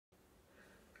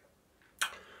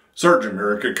Sergeant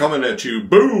America coming at you,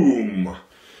 boom!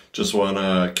 Just want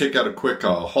to kick out a quick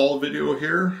haul video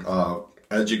here.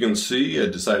 As you can see, I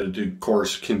decided to, of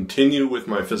course, continue with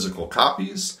my physical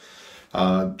copies.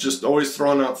 Just always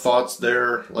throwing out thoughts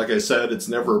there. Like I said, it's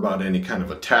never about any kind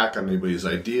of attack on anybody's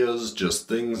ideas, just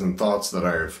things and thoughts that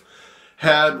I've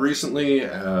had recently,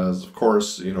 as of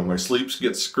course, you know, my sleeps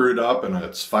get screwed up and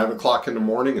it's 5 o'clock in the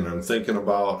morning and I'm thinking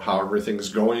about how everything's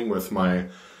going with my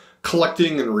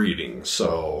collecting and reading.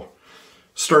 So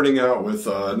starting out with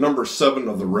number 7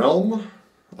 of The Realm.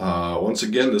 Once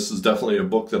again, this is definitely a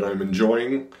book that I'm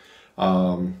enjoying.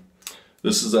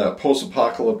 This is that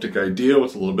post-apocalyptic idea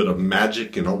with a little bit of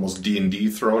magic and almost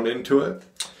D&D thrown into it.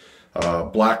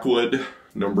 Blackwood,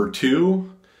 number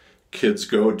 2. Kids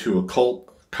go to a cult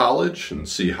college and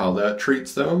see how that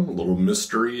treats them. A little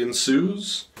mystery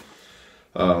ensues.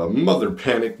 Mother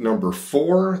Panic, number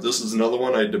 4. This is another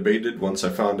one I debated once I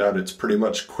found out it's pretty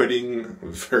much quitting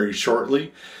very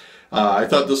shortly. I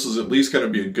thought this was at least going to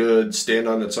be a good stand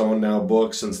on its own now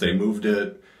book, since they moved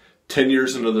it 10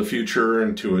 years into the future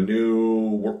into a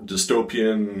new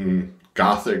dystopian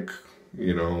gothic,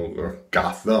 you know, or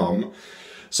Gotham.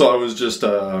 So I was just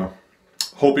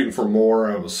hoping for more.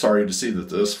 I was sorry to see that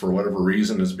this, for whatever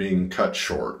reason, is being cut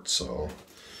short. So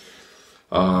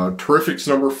Terrifics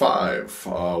number 5.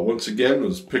 Once again,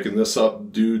 was picking this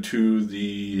up due to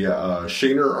the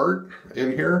Shaner art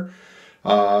in here.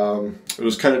 It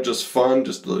was kind of just fun,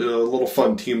 just a little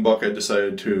fun team book I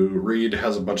decided to read. It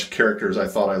has a bunch of characters I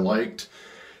thought I liked.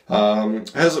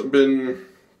 Hasn't been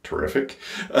terrific.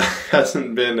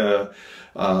 Hasn't been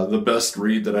the best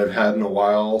read that I've had in a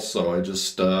while, so I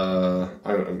just, you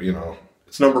know,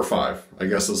 it's number 5. I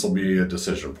guess this will be a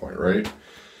decision point, right?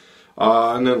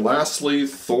 And then lastly,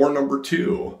 Thor number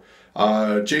 2.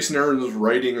 Jason Aaron's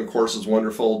writing, of course, is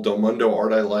wonderful. Del Mundo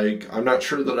art I like. I'm not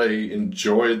sure that I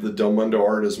enjoyed the Del Mundo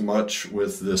art as much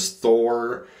with this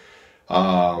Thor.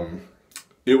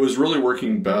 It was really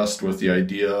working best with the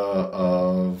idea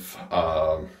of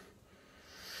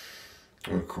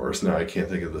course, now I can't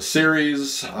think of the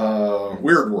series,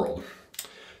 Weird World.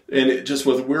 And it just,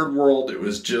 with Weird World, it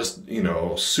was just, you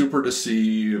know, super to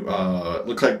see. It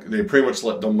looked like they pretty much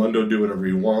let Del Mundo do whatever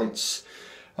he wants.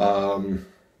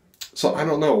 So I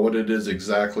don't know what it is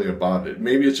exactly about it.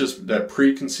 Maybe it's just that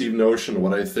preconceived notion of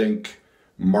what I think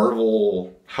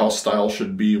Marvel house style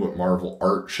should be, what Marvel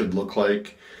art should look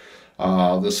like.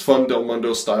 This fun Del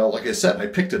Mundo style, like I said, I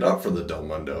picked it up for the Del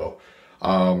Mundo.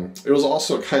 It was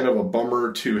also kind of a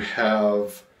bummer to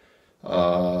have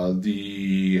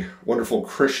the wonderful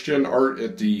Christian art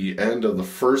at the end of the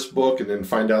first book and then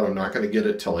find out I'm not going to get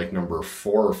it till like number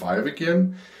 4 or 5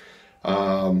 again.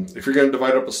 If you're going to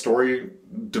divide up a story,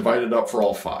 divide it up for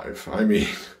all 5. I mean,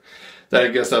 I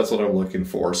guess that's what I'm looking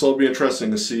for. So it'll be interesting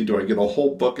to see, do I get a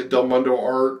whole book of Del Mundo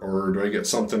art or do I get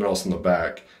something else in the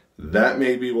back? That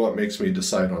may be what makes me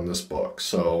decide on this book.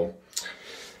 So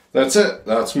that's it.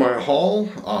 That's my haul.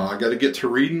 I got to get to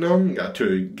reading them, got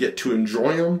to get to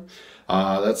enjoy them.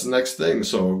 That's the next thing.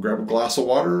 So grab a glass of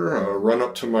water, run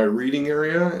up to my reading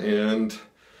area, and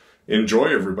enjoy,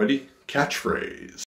 everybody. Catchphrase.